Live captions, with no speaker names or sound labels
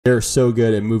they're so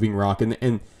good at moving rock,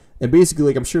 and basically,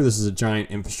 like, I'm sure this is a giant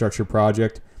infrastructure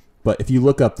project, but if you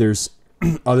look up, there's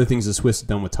other things the Swiss have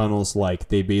done with tunnels, like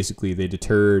they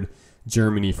deterred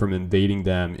Germany from invading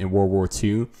them in World War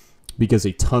II because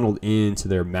they tunneled into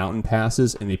their mountain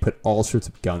passes and they put all sorts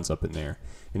of guns up in there.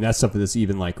 And that's something that's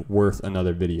even like worth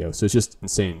another video. So it's just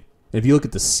insane. And if you look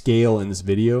at the scale in this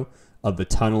video of the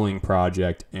tunneling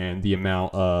project and the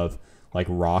amount of like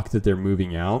rock that they're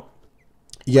moving out,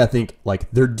 I think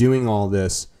like they're doing all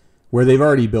this where they've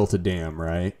already built a dam,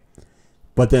 right?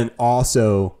 But then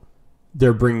also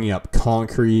they're bringing up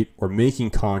concrete or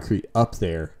making concrete up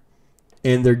there,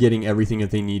 and they're getting everything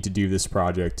that they need to do this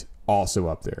project also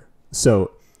up there.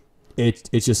 So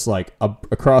it's just like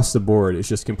across the board, it's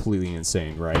just completely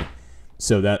insane, right?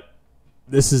 So that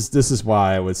this is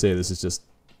why I would say this is just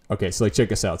okay. So like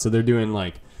check us out. So they're doing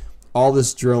like all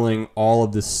this drilling, all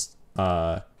of this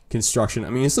construction. I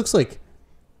mean, this looks like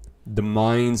the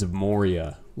mines of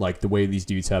Moria, like the way these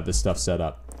dudes have this stuff set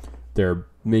up. They're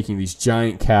making these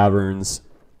giant caverns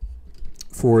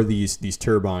for these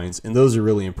turbines, and those are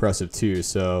really impressive too.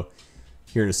 So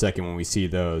here in a second when we see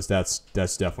those, that's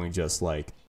definitely just like